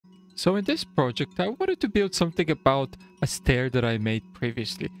So in this project, I wanted to build something about a stair that I made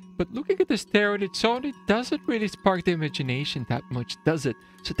previously. But looking at the stair on its own, it doesn't really spark the imagination that much, does it?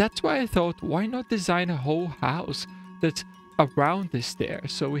 So that's why I thought, why not design a whole house that's around this stair?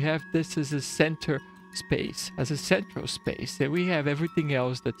 So we have this as a center space, as a central space, and we have everything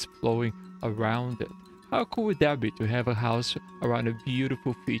else that's flowing around it. How cool would that be to have a house around a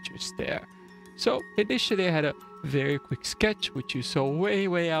beautiful feature stair? So initially I had a very quick sketch, which you saw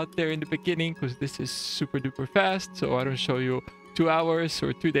way out there in the beginning, because this is super duper fast, so I don't show you 2 hours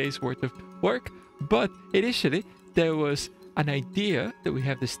or 2 days worth of work. But initially there was an idea that we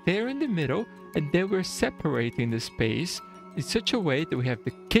have the stair in the middle, and then we're separating the space in such a way that we have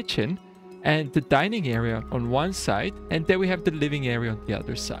the kitchen and the dining area on one side, and then we have the living area on the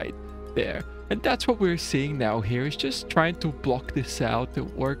other side there. And that's what we're seeing now here, is just trying to block this out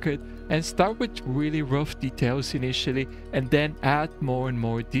and work it and start with really rough details initially, and then add more and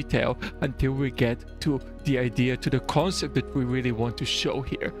more detail until we get to the idea, to the concept that we really want to show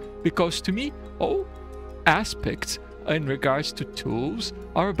here. Because to me, all aspects in regards to tools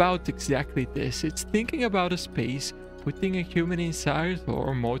are about exactly this. It's thinking about a space, putting a human inside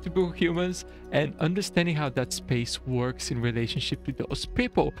or multiple humans, and understanding how that space works in relationship to those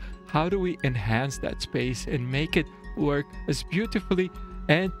people. How do we enhance that space and make it work as beautifully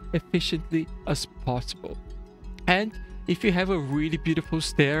and efficiently as possible? And if you have a really beautiful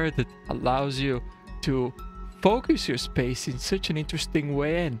stair that allows you to focus your space in such an interesting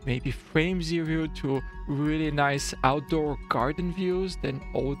way and maybe frames you to really nice outdoor garden views, then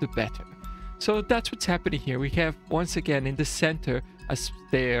all the better. So that's what's happening here. We have, once again, in the center a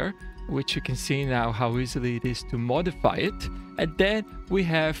stair, which you can see now how easily it is to modify it. And then we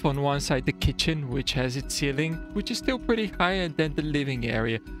have on one side the kitchen, which has its ceiling, which is still pretty high, and then the living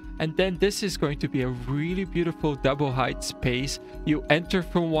area. And then this is going to be a really beautiful double height space. You enter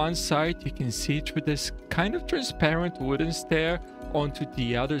from one side, you can see through this kind of transparent wooden stair onto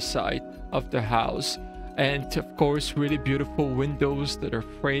the other side of the house. And of course, really beautiful windows that are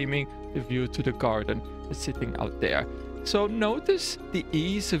framing the view to the garden that's sitting out there. So notice the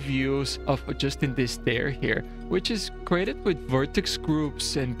ease of use of adjusting this stair here, which is created with vertex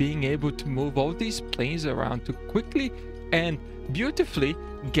groups and being able to move all these planes around to quickly and beautifully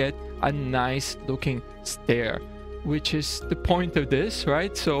get a nice looking stair, which is the point of this,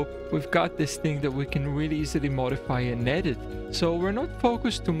 right? So we've got this thing that we can really easily modify and edit. So we're not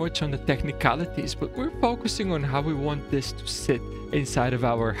focused too much on the technicalities, but we're focusing on how we want this to sit inside of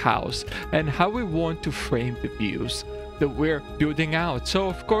our house and how we want to frame the views that we're building out. So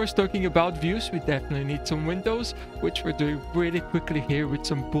of course, talking about views, we definitely need some windows, which we're doing really quickly here with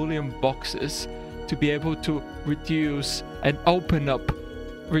some Boolean boxes to be able to reduce and open up,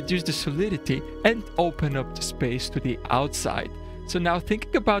 reduce the solidity and open up the space to the outside. So now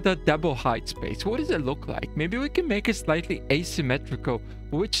thinking about that double height space, what does it look like? Maybe we can make it slightly asymmetrical,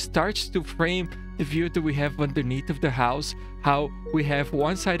 which starts to frame the view that we have underneath of the house, how we have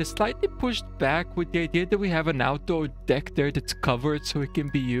one side slightly pushed back with the idea that we have an outdoor deck there that's covered so it can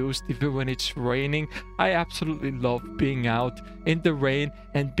be used even when it's raining. I absolutely love being out in the rain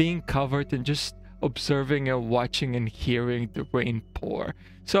and being covered and just observing and watching and hearing the rain pour.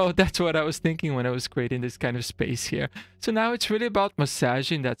 So that's what I was thinking when I was creating this kind of space here. So now it's really about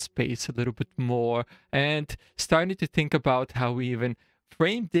massaging that space a little bit more and starting to think about how we even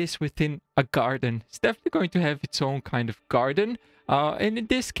frame this within a garden. It's definitely going to have its own kind of garden. And in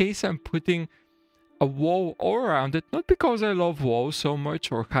this case, I'm putting a wall all around it, not because I love walls so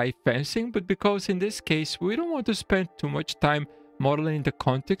much or high fencing, but because in this case, we don't want to spend too much time modeling the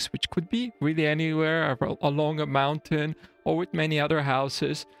context, which could be really anywhere along a mountain or with many other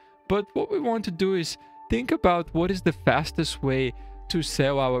houses. But what we want to do is think about what is the fastest way to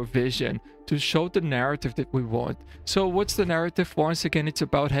sell our vision, to show the narrative that we want. So what's the narrative? Once again, it's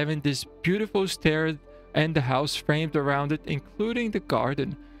about having this beautiful stair and the house framed around it, including the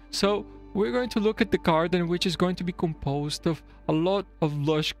garden. So we're going to look at the garden, which is going to be composed of a lot of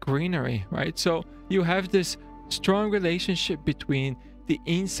lush greenery, right? So you have this strong relationship between the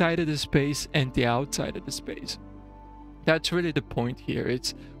inside of the space and the outside of the space. That's really the point here.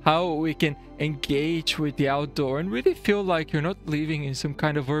 It's how we can engage with the outdoor and really feel like you're not living in some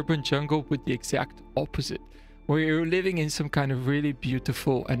kind of urban jungle, with the exact opposite, where you're living in some kind of really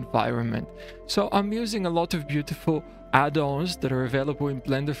beautiful environment. So I'm using a lot of beautiful add-ons that are available in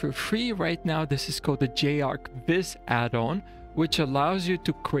Blender for free right now. This is called the JArc Viz add-on, which allows you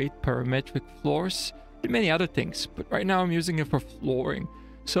to create parametric floors and many other things. But right now I'm using it for flooring.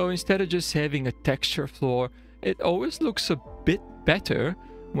 So instead of just having a texture floor, it always looks a bit better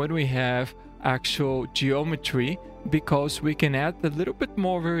when we have actual geometry, because we can add a little bit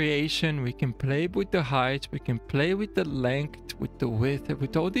more variation. We can play with the height, we can play with the length, with the width,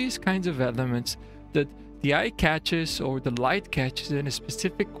 with all these kinds of elements that the eye catches or the light catches in a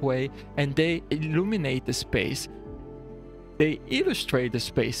specific way, and they illuminate the space. They illustrate the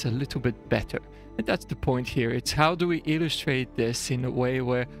space a little bit better. And that's the point here. It's how do we illustrate this in a way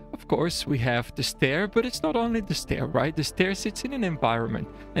where, of course, we have the stair, but it's not only the stair, right? The stair sits in an environment,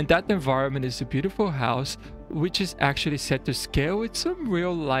 and that environment is a beautiful house, which is actually set to scale with some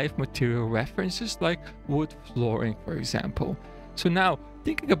real life material references like wood flooring, for example. So now,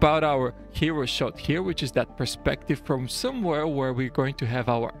 thinking about our hero shot here, which is that perspective from somewhere where we're going to have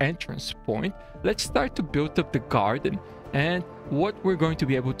our entrance point, let's start to build up the garden and what we're going to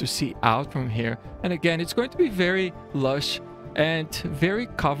be able to see out from here. And again, it's going to be very lush and very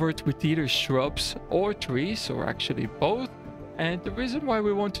covered with either shrubs or trees, or actually both. And the reason why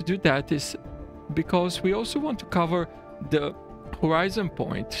we want to do that is because we also want to cover the horizon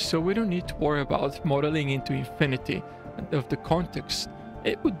point, so we don't need to worry about modeling into infinity of the context.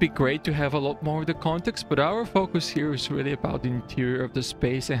 It would be great to have a lot more of the context, but our focus here is really about the interior of the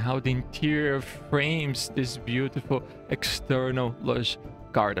space and how the interior frames this beautiful external lush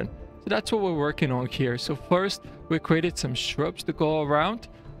garden. So that's what we're working on here. So first, we created some shrubs to go around.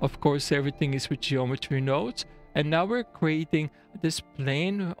 Of course, everything is with geometry nodes. And now we're creating this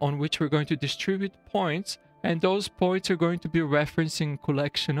plane on which we're going to distribute points. And those points are going to be referencing a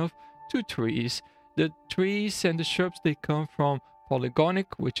collection of 2 trees. The trees and the shrubs, they come from Polygonic,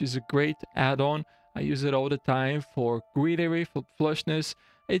 which is a great add-on. I use it all the time for greenery, for flushness.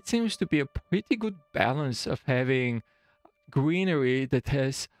 It seems to be a pretty good balance of having greenery that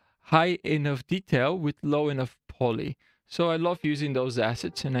has high enough detail with low enough poly. So I love using those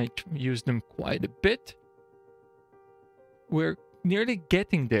assets, and I use them quite a bit. We're nearly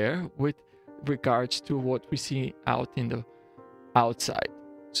getting there with regards to what we see out in the outside.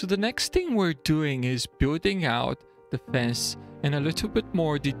 So the next thing we're doing is building out the fence in a little bit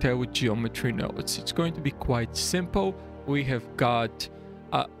more detail with geometry nodes. It's going to be quite simple. We have got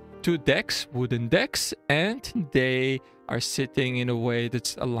 2 decks, wooden decks, and they are sitting in a way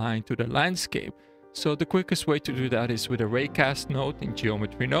that's aligned to the landscape. So the quickest way to do that is with a raycast node in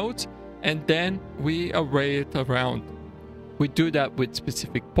geometry nodes, and then we array it around. We do that with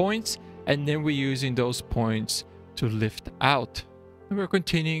specific points, and then we're using those points to lift out. And we're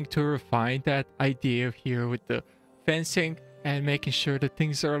continuing to refine that idea here with the fencing and making sure that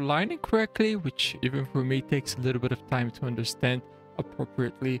things are aligning correctly, which even for me takes a little bit of time to understand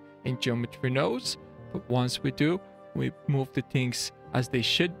appropriately in geometry nodes. But once we do, we move the things as they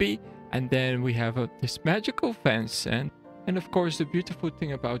should be, and then we have this magical fence. And of course, the beautiful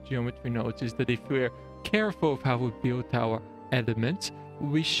thing about geometry nodes is that if we're careful of how we build our elements,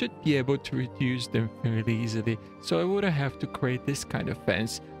 we should be able to reduce them fairly easily. So I wouldn't have to create this kind of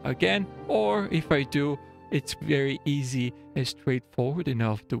fence again, or if I do, it's very easy and straightforward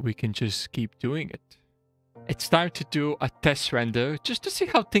enough that we can just keep doing it. It's time to do a test render just to see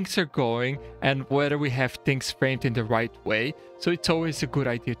how things are going and whether we have things framed in the right way. So it's always a good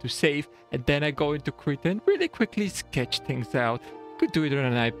idea to save, and then I go into Krita and really quickly sketch things out. Could do it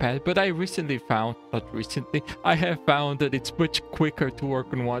on an iPad, but I have found that it's much quicker to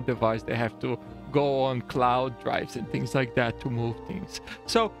work on one device. They have to go on cloud drives and things like that to move things.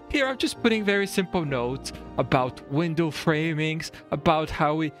 So here I'm just putting very simple notes about window framings, about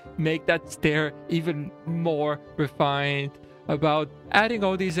how we make that stair even more refined, about adding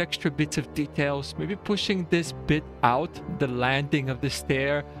all these extra bits of details, maybe pushing this bit out, the landing of the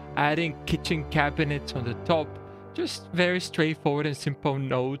stair, adding kitchen cabinets on the top. Just very straightforward and simple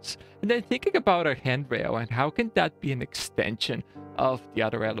notes. And then thinking about our handrail and how can that be an extension of the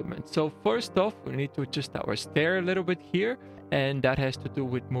other elements. So first off, we need to adjust our stair a little bit here. And that has to do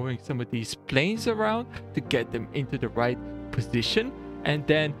with moving some of these planes around to get them into the right position. And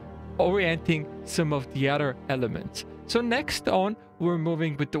then orienting some of the other elements. So next on, we're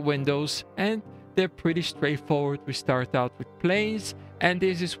moving with the windows, and they're pretty straightforward. We start out with planes, and the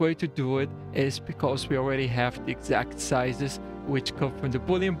easiest way to do it is, because we already have the exact sizes which come from the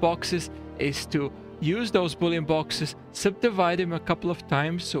Boolean boxes, is to use those Boolean boxes, subdivide them a couple of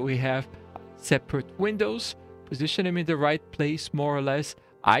times so we have separate windows, position them in the right place more or less,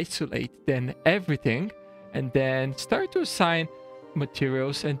 isolate then everything, and then start to assign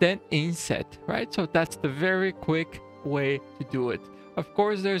materials and then inset, right? So that's the very quick way to do it. Of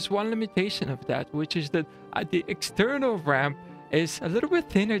course, there's one limitation of that, which is that the external ramp is a little bit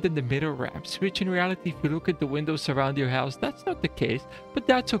thinner than the middle ramps, which in reality, if you look at the windows around your house, that's not the case, but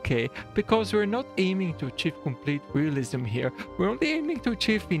that's okay, because we're not aiming to achieve complete realism here. We're only aiming to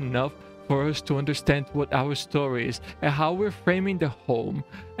achieve enough for us to understand what our story is and how we're framing the home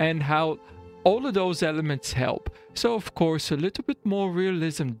and how all of those elements help. So of course, a little bit more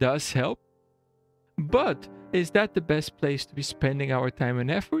realism does help, but is that the best place to be spending our time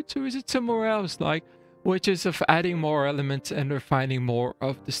and efforts, or is it somewhere else, like which is of adding more elements and refining more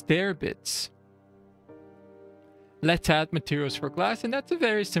of the stair bits? Let's add materials for glass, and that's a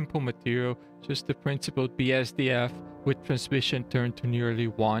very simple material, just the principled BSDF with transmission turned to nearly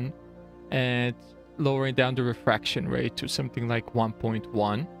 1 and lowering down the refraction rate to something like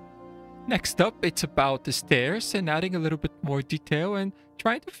 1.1. Next up, it's about the stairs and adding a little bit more detail and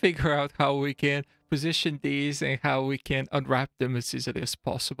trying to figure out how we can position these and how we can unwrap them as easily as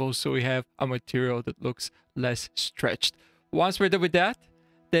possible so we have a material that looks less stretched. Once we're done with that,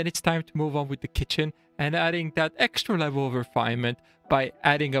 then it's time to move on with the kitchen and adding that extra level of refinement by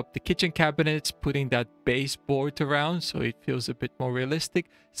adding up the kitchen cabinets, putting that baseboard around so it feels a bit more realistic,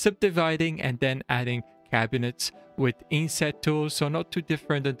 subdividing and then adding cabinets with inset tools, so not too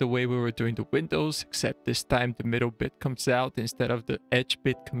different than the way we were doing the windows, except this time the middle bit comes out instead of the edge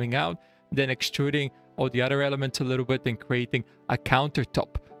bit coming out, then extruding all the other elements a little bit and creating a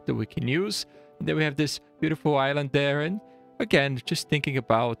countertop that we can use. And then we have this beautiful island there, and again, just thinking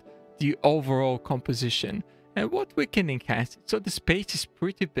about the overall composition and what we can enhance it. So the space is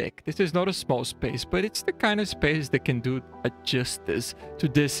pretty big. This is not a small space, but it's the kind of space that can do a justice to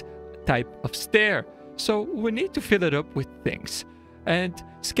this type of stair. So we need to fill it up with things. And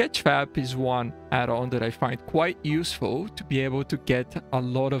Sketchfab is one add-on that I find quite useful to be able to get a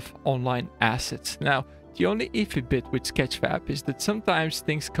lot of online assets. Now, the only iffy bit with Sketchfab is that sometimes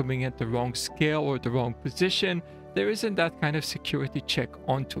things coming at the wrong scale or the wrong position, there isn't that kind of security check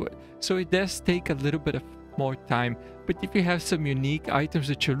onto it. So it does take a little bit of more time. But if you have some unique items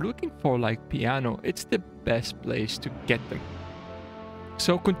that you're looking for, like piano, it's the best place to get them.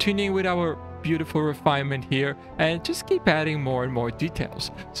 So continuing with our beautiful refinement here and just keep adding more and more details.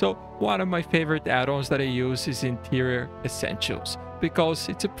 So one of my favorite add-ons that I use is Interior Essentials because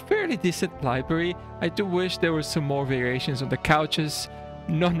it's a fairly decent library. I do wish there were some more variations on the couches,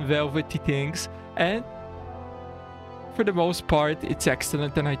 non-velvety things, and for the most part it's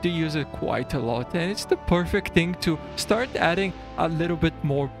excellent and I do use it quite a lot, and it's the perfect thing to start adding a little bit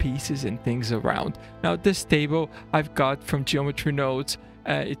more pieces and things around. Now this table I've got from Geometry Nodes.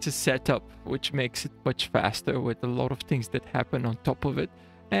 It's a setup which makes it much faster with a lot of things that happen on top of it,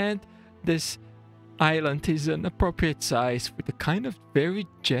 and this island is an appropriate size with the kind of very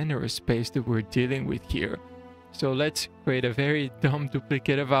generous space that we're dealing with here. So let's create a very dumb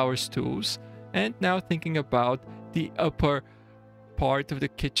duplicate of our stools, and now thinking about the upper part of the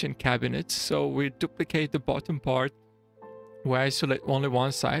kitchen cabinets. So we duplicate the bottom part. We isolate only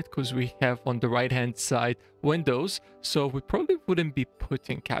one side because we have on the right hand side windows, so we probably wouldn't be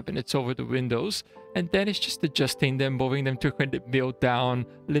putting cabinets over the windows, and then it's just adjusting them, moving them to kind of build down,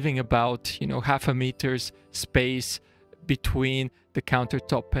 leaving about, you know, 0.5 meters space between the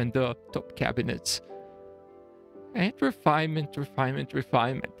countertop and the top cabinets. And refinement.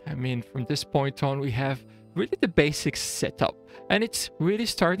 I mean, from this point on we have really the basics set up, and it's really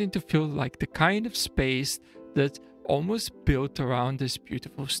starting to feel like the kind of space that almost built around this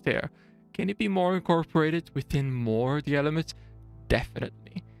beautiful stair. Can it be more incorporated within more of the elements?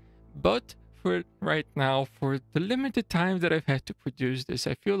 Definitely. But for right now, for the limited time that I've had to produce this,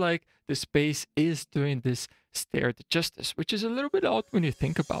 I feel like the space is doing this stair the justice, which is a little bit odd when you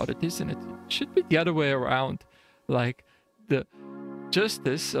think about it, isn't it? It should be the other way around, like the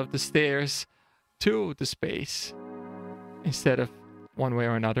justice of the stairs to the space instead of one way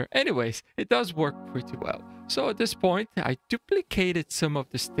or another. Anyways, it does work pretty well. So at this point, I duplicated some of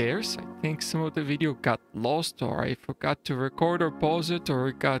the stairs. I think some of the video got lost, or I forgot to record or pause it, or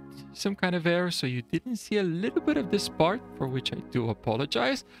it got some kind of error, so you didn't see a little bit of this part, for which I do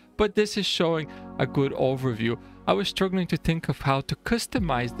apologize. But this is showing a good overview. I was struggling to think of how to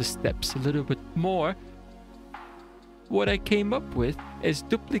customize the steps a little bit more. What I came up with is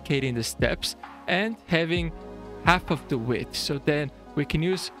duplicating the steps and having half of the width, so then we can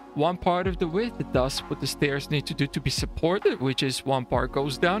use one part of the width. It does what the stairs need to do to be supported, which is one part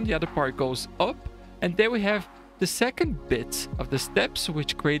goes down, the other part goes up, and then we have the second bits of the steps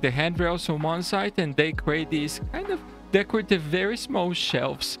which create the handrails on one side, and they create these kind of decorative very small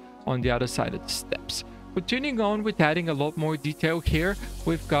shelves on the other side of the steps. Continuing on with adding a lot more detail here,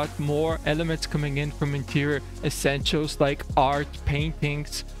 we've got more elements coming in from Interior Essentials like art,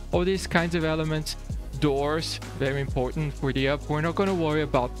 paintings, all these kinds of elements. Doors, very important for the up. We're not going to worry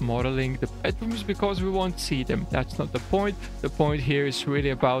about modeling the bedrooms because we won't see them. That's not the point. The point here is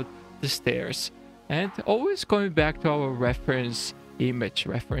really about the stairs. And always going back to our reference image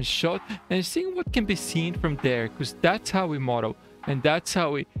reference shot and seeing what can be seen from there, because that's how we model and that's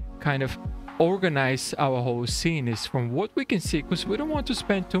how we kind of organize our whole scene, is from what we can see, because we don't want to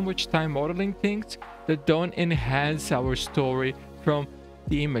spend too much time modeling things that don't enhance our story from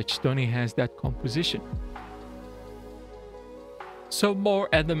the image, don't enhance that composition. So more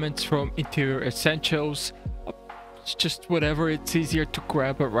elements from interior essentials, it's just whatever it's easier to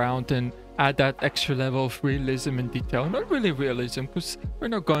grab around and add that extra level of realism and detail. Not really realism, because we're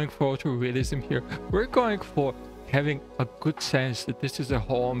not going for auto realism here. We're going for having a good sense that this is a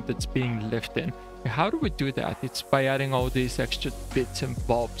home that's being lived in. And how do we do that? It's by adding all these extra bits and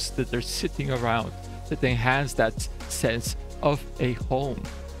bobs that are sitting around that enhance that sense of a home.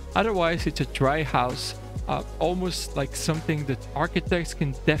 Otherwise, it's a dry house, almost like something that architects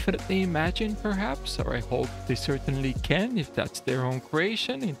can definitely imagine, perhaps, or I hope they certainly can if that's their own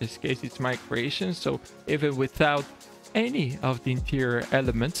creation. In this case, it's my creation, so even without any of the interior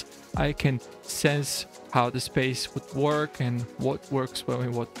elements, I can sense how the space would work and what works well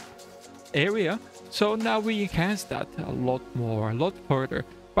in what area. So now we enhance that a lot more, a lot further,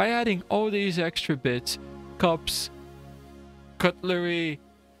 by adding all these extra bits, cups, cutlery,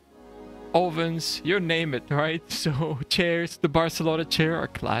 ovens, you name it, right? So chairs, the Barcelona chair are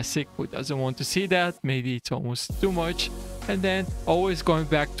classic. Who doesn't want to see that? Maybe it's almost too much. And then always going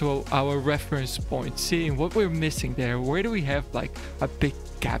back to our reference point, seeing what we're missing there. Where do we have like a big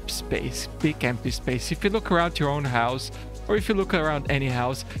gap space, big empty space? If you look around your own house, or if you look around any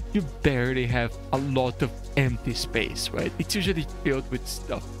house, you barely have a lot of empty space, right? It's usually filled with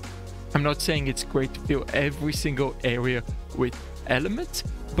stuff. I'm not saying it's great to fill every single area with elements,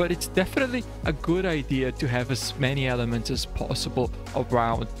 but it's definitely a good idea to have as many elements as possible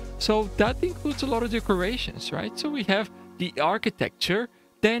around. So that includes a lot of decorations, right? So we have the architecture,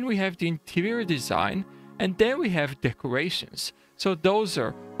 then we have the interior design, and then we have decorations. So those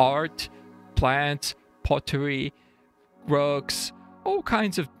are art, plants, pottery, rugs, all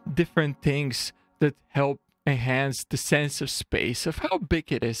kinds of different things that help enhance the sense of space, of how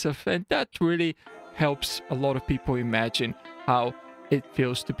big it is, and that really helps a lot of people imagine how it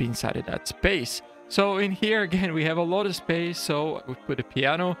feels to be inside of that space. So in here again, we have a lot of space, so we put a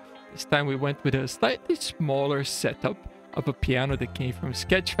piano. This time we went with a slightly smaller setup of a piano that came from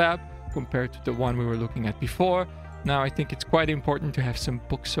Sketchup compared to the one we were looking at before. Now I think it's quite important to have some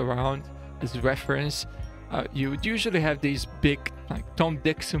books around as reference. You would usually have these big like Tom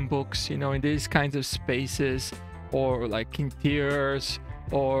Dixon books, you know, in these kinds of spaces, or like interiors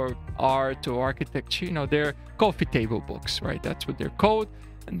or art or architecture, you know, they're coffee table books, right? That's what they're called.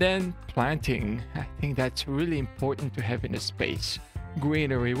 And then planting, I think that's really important to have in a space.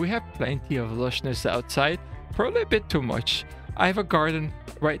 Greenery, we have plenty of lushness outside, probably a bit too much. I have a garden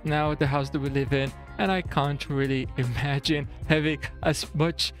right now at the house that we live in, and I can't really imagine having as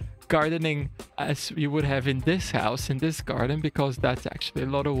much gardening as you would have in this house, in this garden, because that's actually a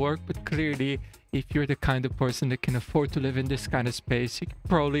lot of work. But clearly, if you're the kind of person that can afford to live in this kind of space, you can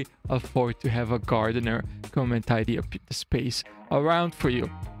probably afford to have a gardener come and tidy up the space around for you.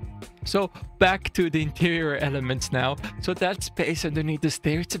 So back to the interior elements now. So that space underneath the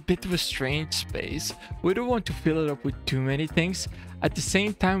stair, it's a bit of a strange space. We don't want to fill it up with too many things. At the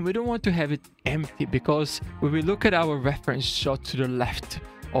same time, we don't want to have it empty, because when we look at our reference shot to the left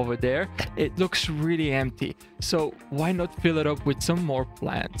over there, it looks really empty. So why not fill it up with some more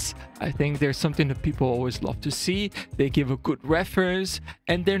plants? I think there's something that people always love to see. They give a good reference,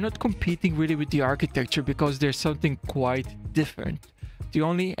 and they're not competing really with the architecture, because there's something quite different. The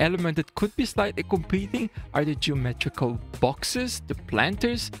only element that could be slightly competing are the geometrical boxes, the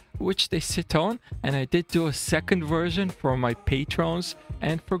planters, which they sit on. And I did do a second version for my patrons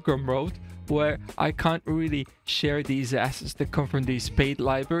and for Gumroad, where I can't really share these assets that come from these paid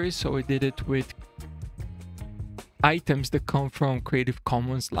libraries. So I did it with items that come from Creative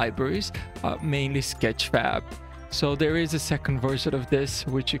Commons libraries, mainly Sketchfab. So there is a second version of this,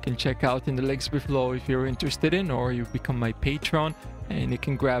 which you can check out in the links below if you're interested in, or you become my patron and you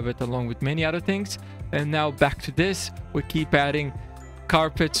can grab it along with many other things. And now back to this, we keep adding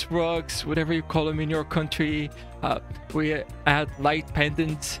carpets, rugs, whatever you call them in your country. We add light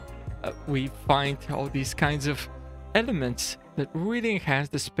pendants. We find all these kinds of elements that really enhance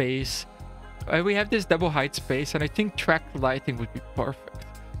the space. We have this double height space, and I think track lighting would be perfect.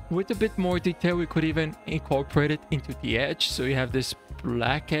 With a bit more detail, we could even incorporate it into the edge, so you have this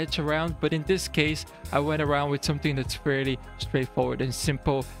black edge around. But in this case, I went around with something that's fairly straightforward and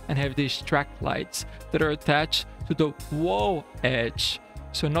simple, and have these track lights that are attached to the wall edge.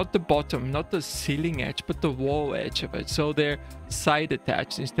 So not the bottom, not the ceiling edge, but the wall edge of it. So they're side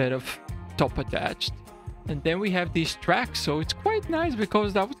attached instead of top attached. And then we have these tracks, so it's quite nice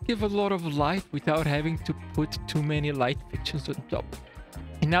because that would give a lot of light without having to put too many light fixtures on top.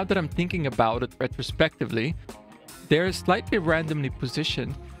 And now that I'm thinking about it retrospectively, they're slightly randomly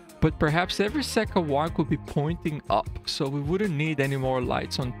positioned, but perhaps every second one could be pointing up, so we wouldn't need any more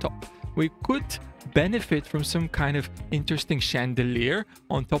lights on top. We could benefit from some kind of interesting chandelier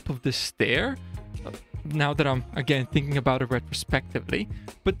on top of the stair, now that I'm again thinking about it retrospectively,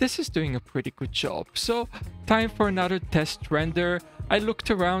 but this is doing a pretty good job. So time for another test render. I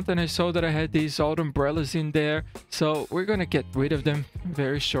looked around and I saw that I had these old umbrellas in there, so we're gonna get rid of them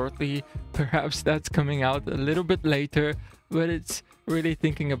very shortly. Perhaps that's coming out a little bit later, but it's really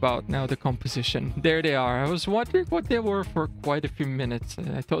thinking about now the composition. There they are. I was wondering what they were for quite a few minutes.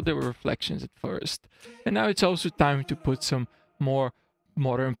 I thought they were reflections at first, and now it's also time to put some more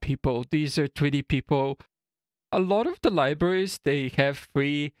modern people. These are 3D people. A lot of the libraries, they have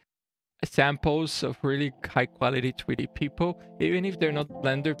free samples of really high quality 3D people. Even if they're not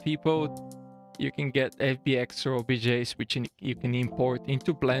Blender people, you can get FBX or OBJs, which you can import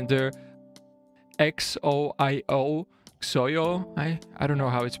into Blender. XOIO, I don't know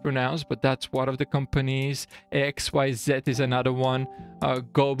how it's pronounced, but that's one of the companies. XYZ is another one.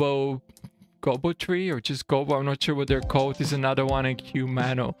 Gobo Tree, or just Gobo, I'm not sure what they're called, is another one, and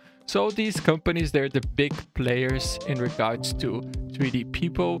Qmano. So these companies, they're the big players in regards to 3D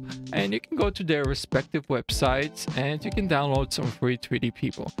people, and you can go to their respective websites and you can download some free 3D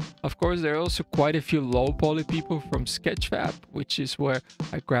people. Of course, there are also quite a few low poly people from Sketchup, which is where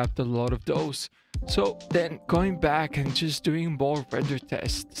I grabbed a lot of those. So then going back and just doing more render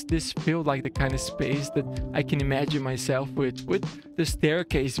tests, this feels like the kind of space that I can imagine myself with the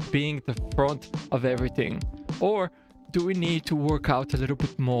staircase being the front of everything. Or do we need to work out a little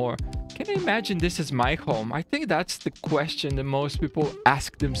bit more? Can I imagine this as my home? I think that's the question that most people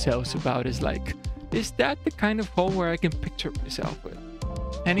ask themselves about, is like, is that the kind of home where I can picture myself with?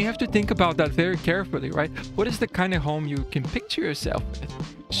 And you have to think about that very carefully, right? What is the kind of home you can picture yourself with?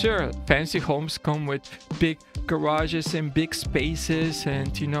 Sure, fancy homes come with big garages and big spaces,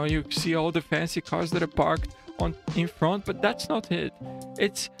 and you know, you see all the fancy cars that are parked in front, but that's not it.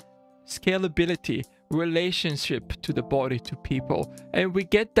 It's scalability, relationship to the body, to people, and we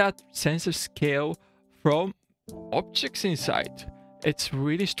get that sense of scale from objects inside. It's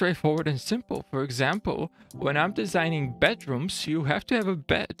really straightforward and simple. For example, when I'm designing bedrooms, you have to have a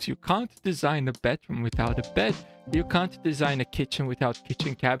bed. You can't design a bedroom without a bed. You can't design a kitchen without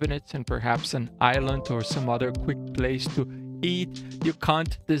kitchen cabinets and perhaps an island or some other quick place to eat. You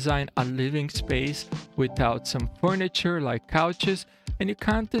can't design a living space without some furniture like couches, and you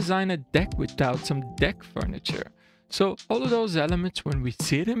can't design a deck without some deck furniture. So all of those elements, when we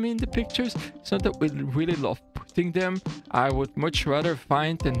see them in the pictures, it's not that we really love putting them. I would much rather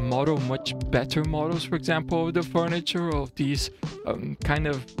find and model much better models, for example, of the furniture, of these kind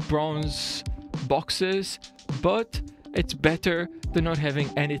of bronze boxes, but it's better than not having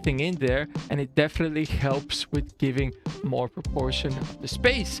anything in there, and it definitely helps with giving more proportion of the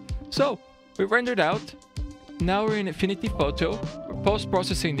space. So we rendered out. Now we're in Affinity Photo. We're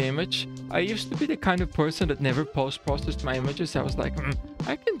post-processing the image. I used to be the kind of person that never post-processed my images. I was like,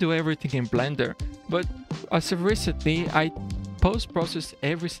 I can do everything in Blender. But as of recently, I post-process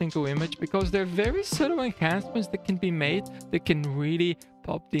every single image because there are very subtle enhancements that can be made that can really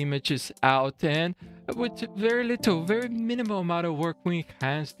pop the images out. And with very minimal amount of work, we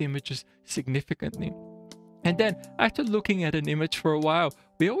enhance the images significantly. And then after looking at an image for a while,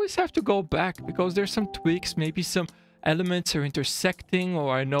 we always have to go back because there's some tweaks, maybe some elements are intersecting,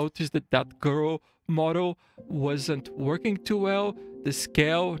 or I noticed that that girl model wasn't working too well. The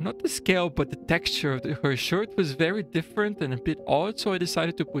scale, not the scale, but the texture of her shirt was very different and a bit odd, so I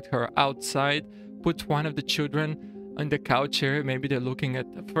decided to put her outside, put one of the children on the couch area. Maybe they're looking at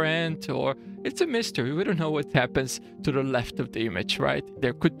a friend, or it's a mystery. We don't know what happens to the left of the image, right?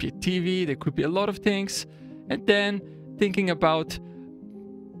 There could be a TV, there could be a lot of things. And then thinking about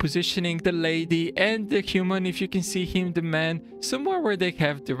positioning the lady and the human, if you can see him, the man, somewhere where they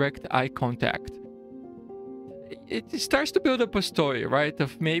have direct eye contact. It starts to build up a story, right?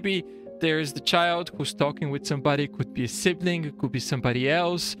 Of maybe there's the child who's talking with somebody, it could be a sibling, it could be somebody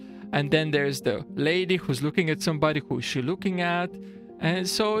else. And then there's the lady who's looking at somebody, who is she looking at? And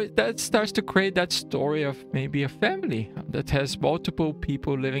so that starts to create that story of maybe a family that has multiple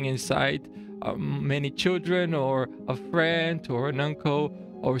people living inside, many children, or a friend, or an uncle,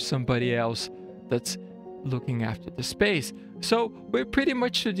 or somebody else that's looking after the space. So we're pretty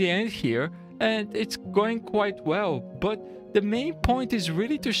much to the end here, and it's going quite well. But the main point is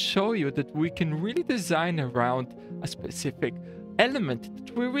really to show you that we can really design around a specific element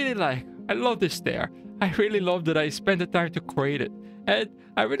that we really like. I love this stair. I really love that I spent the time to create it. And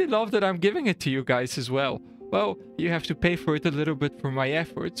I really love that I'm giving it to you guys as well. Well, you have to pay for it a little bit for my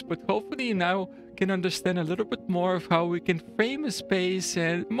efforts, but hopefully you now can understand a little bit more of how we can frame a space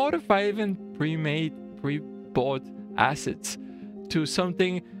and modify even pre-made, pre-bought assets to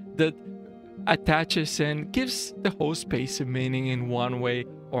something that attaches and gives the whole space a meaning in one way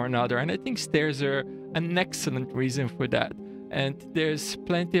or another. And I think stairs are an excellent reason for that. And there's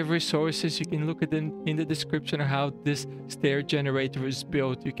plenty of resources. You can look at in the description of how this stair generator is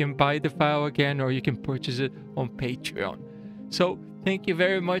built. You can buy the file again, or you can purchase it on Patreon. So thank you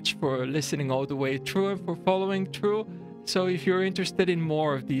very much for listening all the way through and for following through. So if you're interested in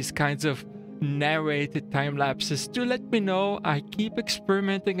more of these kinds of narrated time lapses, do let me know. I keep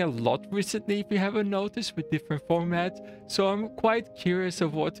experimenting a lot recently, if you haven't noticed, with different formats. So I'm quite curious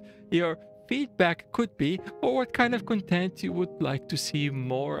of what your feedback could be, or what kind of content you would like to see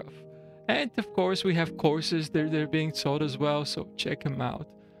more of. And of course, we have courses that are being sold as well, so check them out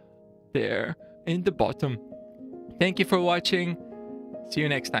there in the bottom. Thank you for watching. See you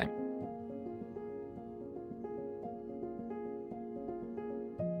next time.